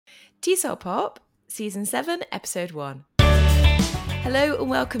TESOL Pop, Season 7, Episode 1. Hello and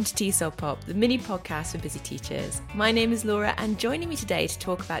welcome to TESOL Pop, the mini podcast for busy teachers. My name is Laura, and joining me today to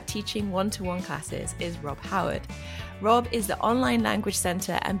talk about teaching one-to-one classes is Rob Howard. Rob is the Online Language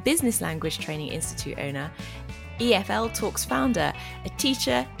Centre and Business Language Training Institute owner, EFL Talks founder, a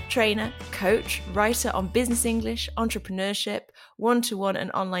teacher, trainer, coach, writer on business English, entrepreneurship, one-to-one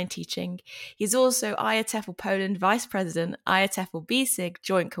and online teaching. He's also IATEFL Poland Vice President, IATEFL BSIG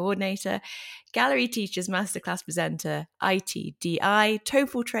Joint Coordinator, Gallery Teachers Masterclass Presenter, ITDI,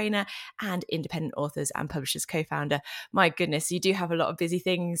 TOEFL Trainer, and Independent Authors and Publishers Co-founder. My goodness, you do have a lot of busy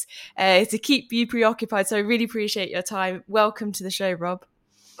things to keep you preoccupied, so I really appreciate your time. Welcome to the show, Rob.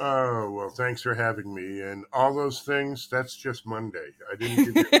 Oh, well, thanks for having me. And all those things, that's just Monday. I didn't give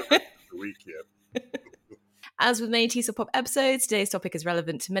you the rest of the week yet. As with many TESOL Pop episodes, today's topic is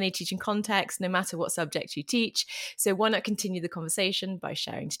relevant to many teaching contexts, no matter what subject you teach. So why not continue the conversation by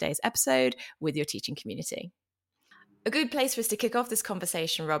sharing today's episode with your teaching community? A good place for us to kick off this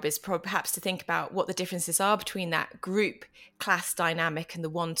conversation, Rob, is perhaps to think about what the differences are between that group class dynamic and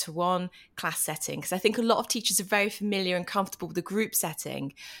the one-to-one class setting. Because I think a lot of teachers are very familiar and comfortable with the group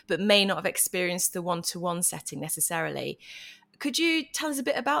setting, but may not have experienced the one-to-one setting necessarily. Could you tell us a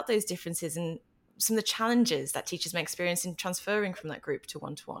bit about those differences and some of the challenges that teachers may experience in transferring from that group to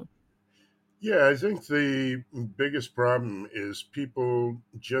one-to-one? Yeah, I think the biggest problem is people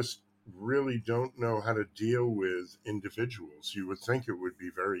just really don't know how to deal with individuals. You would think it would be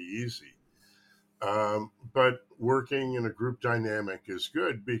very easy. But working in a group dynamic is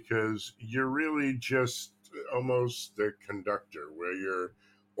good because you're really just almost the conductor where you're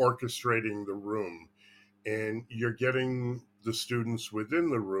orchestrating the room and you're getting the students within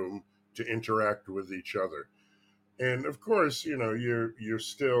the room to interact with each other. And of course, you're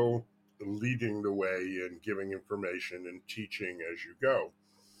still leading the way and giving information and teaching as you go.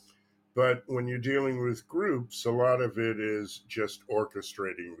 But when you're dealing with groups, a lot of it is just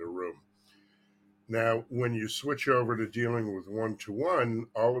orchestrating the room. Now, when you switch over to dealing with one-to-one,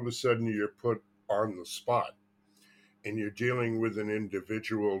 all of a sudden you're put on the spot and you're dealing with an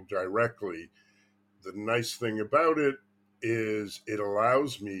individual directly. The nice thing about it is it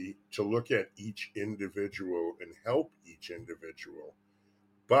allows me to look at each individual and help each individual,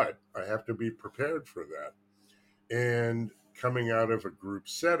 but I have to be prepared for that. And coming out of a group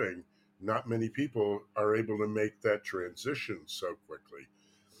setting, not many people are able to make that transition so quickly.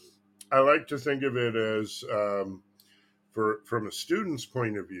 I like to think of it as, from a student's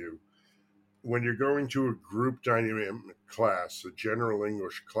point of view, when you're going to a group dynamic class, a general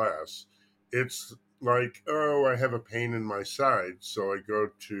English class, it's like, oh, I have a pain in my side, so I go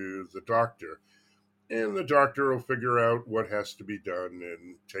to the doctor. And the doctor will figure out what has to be done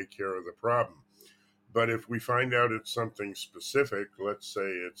and take care of the problem. But if we find out it's something specific, let's say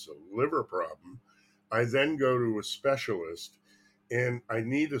it's a liver problem, I then go to a specialist, and I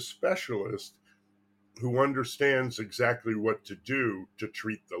need a specialist who understands exactly what to do to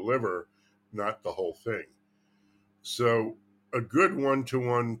treat the liver, not the whole thing. So a good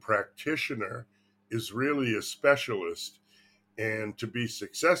one-to-one practitioner is really a specialist. And to be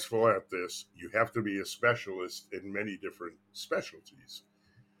successful at this, you have to be a specialist in many different specialties.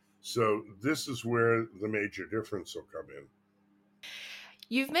 So this is where the major difference will come in.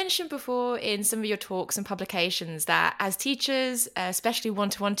 You've mentioned before in some of your talks and publications that as teachers, especially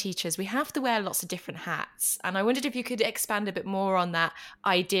one-to-one teachers, we have to wear lots of different hats. And I wondered if you could expand a bit more on that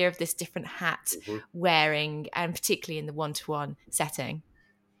idea of this different hat wearing, and particularly in the one-to-one setting.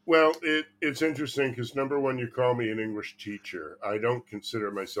 Well, it's interesting because, number one, you call me an English teacher. I don't consider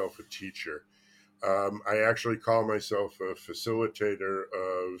myself a teacher. I actually call myself a facilitator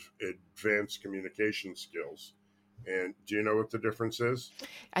of advanced communication skills. And do you know what the difference is?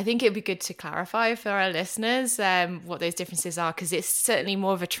 I think it'd be good to clarify for our listeners what those differences are, because it's certainly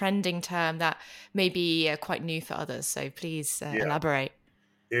more of a trending term that may be quite new for others. So please elaborate.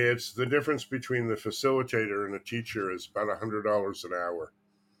 It's the difference between the facilitator and a teacher is about $100 an hour.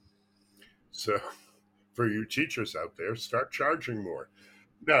 So for you teachers out there, start charging more.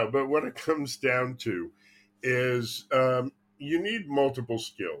 No, but what it comes down to is you need multiple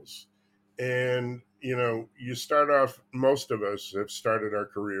skills. And, you start off, most of us have started our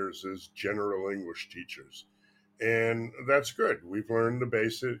careers as general English teachers. And that's good. We've learned the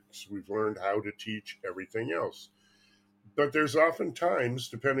basics. We've learned how to teach everything else. But there's often times,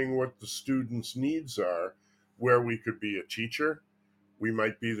 depending what the student's needs are, where we could be a teacher, we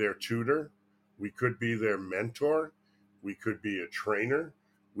might be their tutor, we could be their mentor, we could be a trainer,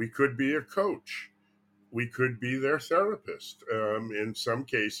 we could be a coach, we could be their therapist. In some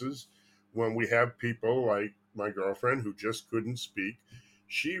cases, when we have people like my girlfriend who just couldn't speak,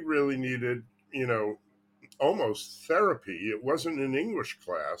 She really needed, almost therapy. It wasn't an English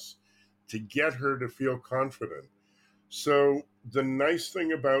class to get her to feel confident. So the nice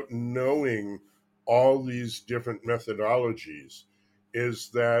thing about knowing all these different methodologies is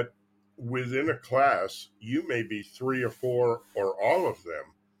that within a class, you may be three or four or all of them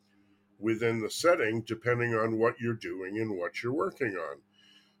within the setting, depending on what you're doing and what you're working on.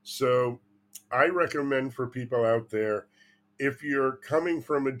 So I recommend for people out there, if you're coming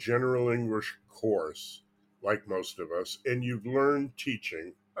from a general English course, like most of us, and you've learned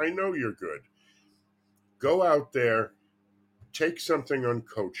teaching, I know you're good. Go out there, take something on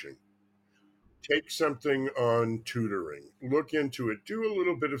coaching, take something on tutoring, look into it, do a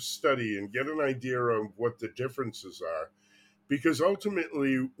little bit of study and get an idea of what the differences are. Because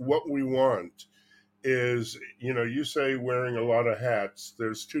ultimately, what we want is, you say wearing a lot of hats.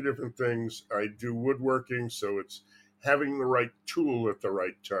 There's two different things. I do woodworking, so it's having the right tool at the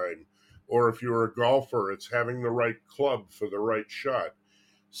right time. Or if you're a golfer, it's having the right club for the right shot.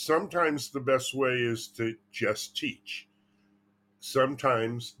 Sometimes the best way is to just teach.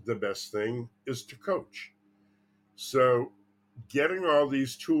 Sometimes the best thing is to coach. So getting all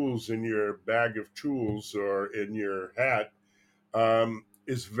these tools in your bag of tools or in your hat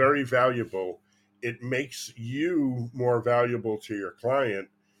is very valuable. It makes you more valuable to your client,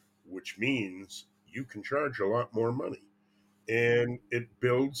 which means you can charge a lot more money. And it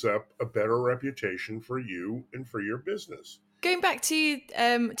builds up a better reputation for you and for your business. Going back to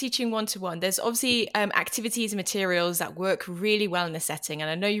teaching one-to-one, there's obviously activities and materials that work really well in the setting. And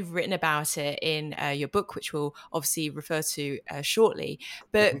I know you've written about it in your book, which we'll obviously refer to shortly.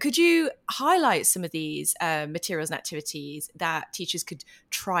 But could you highlight some of these materials and activities that teachers could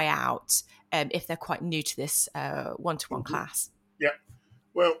try out if they're quite new to this one-to-one class? Yeah.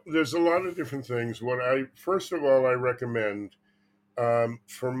 Well, there's a lot of different things. First of all, I recommend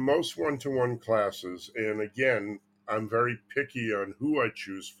for most one-to-one classes, and again, I'm very picky on who I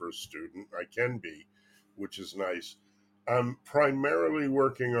choose for a student. I can be, which is nice. I'm primarily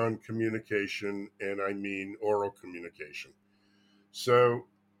working on communication, and I mean oral communication. So,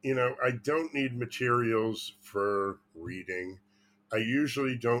 I don't need materials for reading. I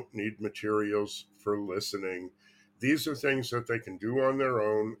usually don't need materials for listening. These are things that they can do on their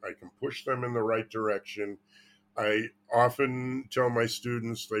own. I can push them in the right direction. I often tell my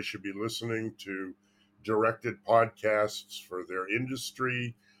students they should be listening to directed podcasts for their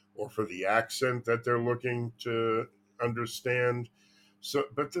industry or for the accent that they're looking to understand. So,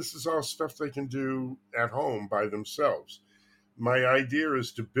 but this is all stuff they can do at home by themselves. My idea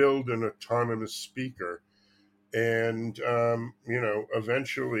is to build an autonomous speaker, and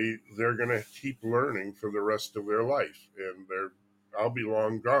eventually they're going to keep learning for the rest of their life, and I'll be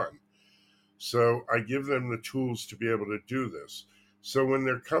long gone. So I give them the tools to be able to do this. So when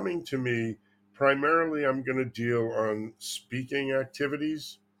they're coming to me, primarily I'm going to deal on speaking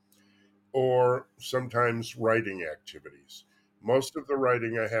activities or sometimes writing activities. Most of the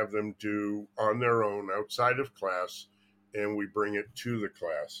writing I have them do on their own outside of class, and we bring it to the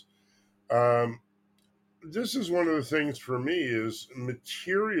class. This is one of the things for me is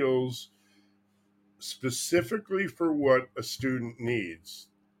materials specifically for what a student needs.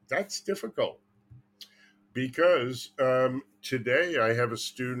 That's difficult because today I have a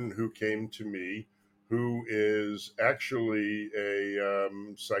student who came to me who is actually a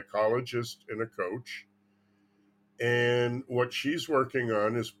psychologist and a coach. And what she's working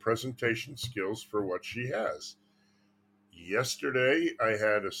on is presentation skills for what she has. Yesterday, I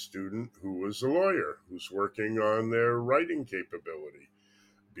had a student who was a lawyer who's working on their writing capability.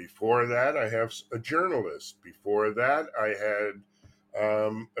 Before that, I have a journalist. Before that, I had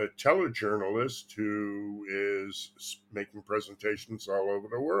a telejournalist who is making presentations all over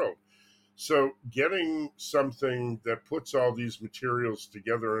the world. So, getting something that puts all these materials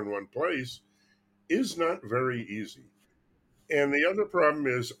together in one place is not very easy. And the other problem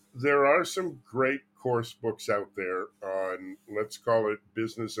is there are some great course books out there on, let's call it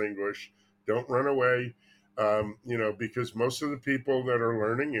business English. Don't run away, because most of the people that are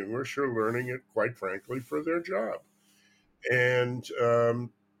learning English are learning it, quite frankly, for their job. And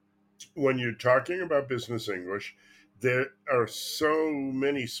when you're talking about business English, there are so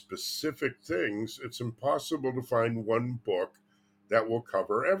many specific things, it's impossible to find one book that will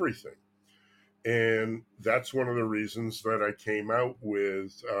cover everything. And that's one of the reasons that I came out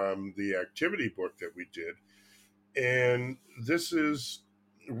with the activity book that we did. And this is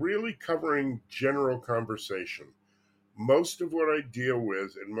really covering general conversation. Most of what I deal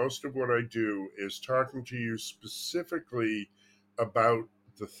with and most of what I do is talking to you specifically about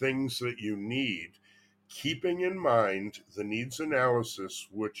the things that you need keeping in mind the needs analysis,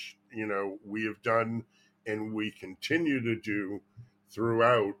 which, we have done and we continue to do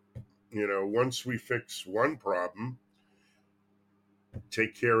throughout. Once we fix one problem,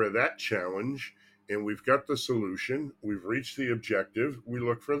 take care of that challenge, and we've got the solution, we've reached the objective, we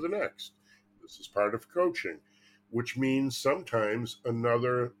look for the next. This is part of coaching, which means sometimes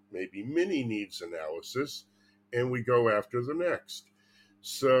another maybe mini needs analysis, and we go after the next.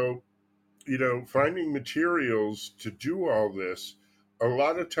 So, finding materials to do all this, a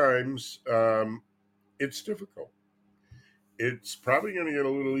lot of times it's difficult. It's probably going to get a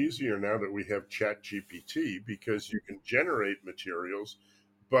little easier now that we have ChatGPT, because you can generate materials,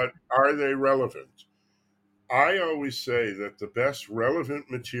 but are they relevant? I always say that the best relevant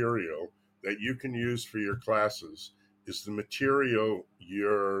material that you can use for your classes is the material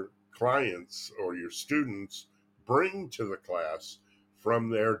your clients or your students bring to the class from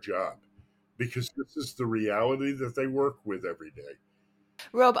their job, because this is the reality that they work with every day.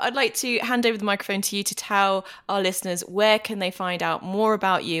 Rob, I'd like to hand over the microphone to you to tell our listeners where can they find out more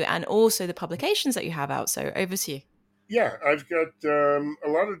about you and also the publications that you have out. So over to you. Yeah, I've got a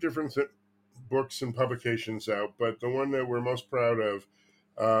lot of different books and publications out, but the one that we're most proud of,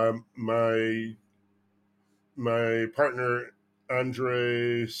 my partner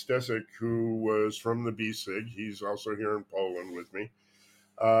Andrzej Stesek, who was from the BSIG, he's also here in Poland with me.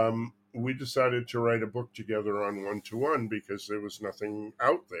 We decided to write a book together on one-to-one because there was nothing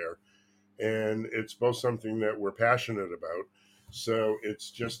out there, and it's both something that we're passionate about. So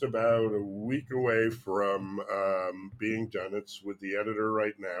it's just about a week away from being done. It's with the editor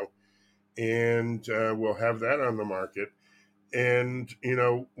right now, and we'll have that on the market. And,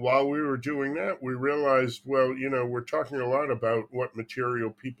 while we were doing that, we realized, well, we're talking a lot about what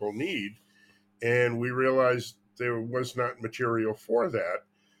material people need, and we realized there was not material for that.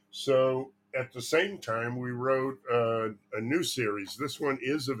 So at the same time, we wrote a new series. This one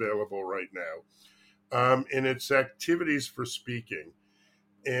is available right now, and it's Activities for Speaking.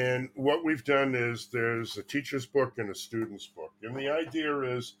 And what we've done is there's a teacher's book and a student's book. And the idea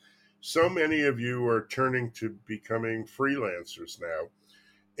is so many of you are turning to becoming freelancers now.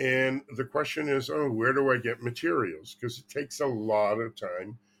 And the question is, where do I get materials? Because it takes a lot of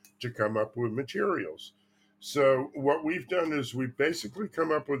time to come up with materials. So what we've done is we've basically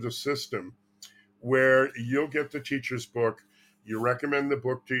come up with a system where you'll get the teacher's book, you recommend the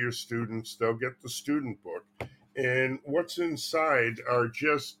book to your students, they'll get the student book, and what's inside are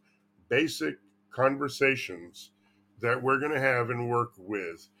just basic conversations that we're going to have and work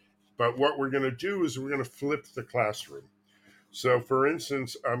with. But what we're going to do is we're going to flip the classroom. So for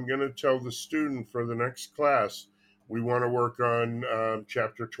instance, I'm going to tell the student for the next class, we want to work on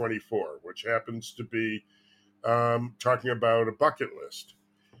chapter 24, which happens to be talking about a bucket list.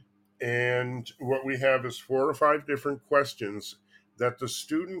 And what we have is 4 or 5 different questions that the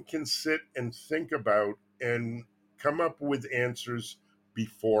student can sit and think about and come up with answers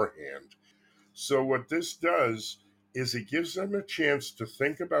beforehand. So what this does is it gives them a chance to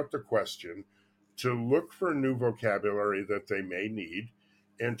think about the question, to look for new vocabulary that they may need,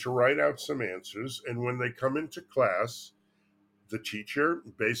 and to write out some answers. And when they come into class, the teacher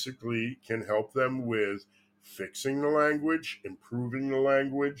basically can help them with fixing the language, improving the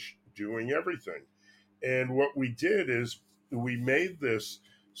language, doing everything. And what we did is we made this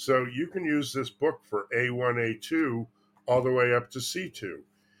so you can use this book for A1, A2, all the way up to C2.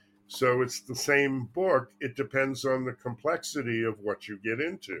 So it's the same book. It depends on the complexity of what you get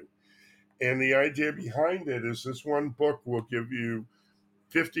into. And the idea behind it is this one book will give you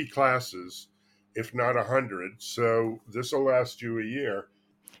 50 classes, if not 100. So this will last you a year.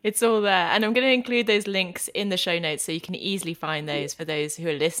 It's all there. And I'm going to include those links in the show notes so you can easily find those for those who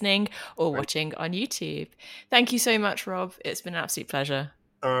are listening or watching on YouTube. Thank you so much, Rob. It's been an absolute pleasure.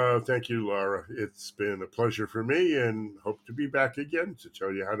 Thank you, Laura. It's been a pleasure for me, and hope to be back again to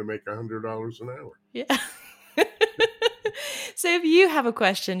tell you how to make $100 an hour. Yeah. So if you have a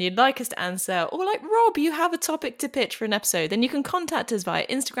question you'd like us to answer, or like Rob, you have a topic to pitch for an episode, then you can contact us via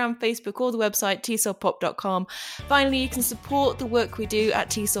Instagram, Facebook, or the website tsolpop.com. Finally, you can support the work we do at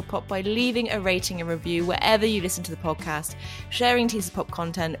TESOL by leaving a rating and review wherever you listen to the podcast, sharing TESOL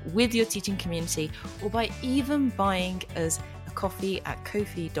content with your teaching community, or by even buying us a coffee at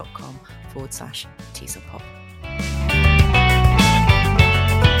ko-fi.com/TESOL.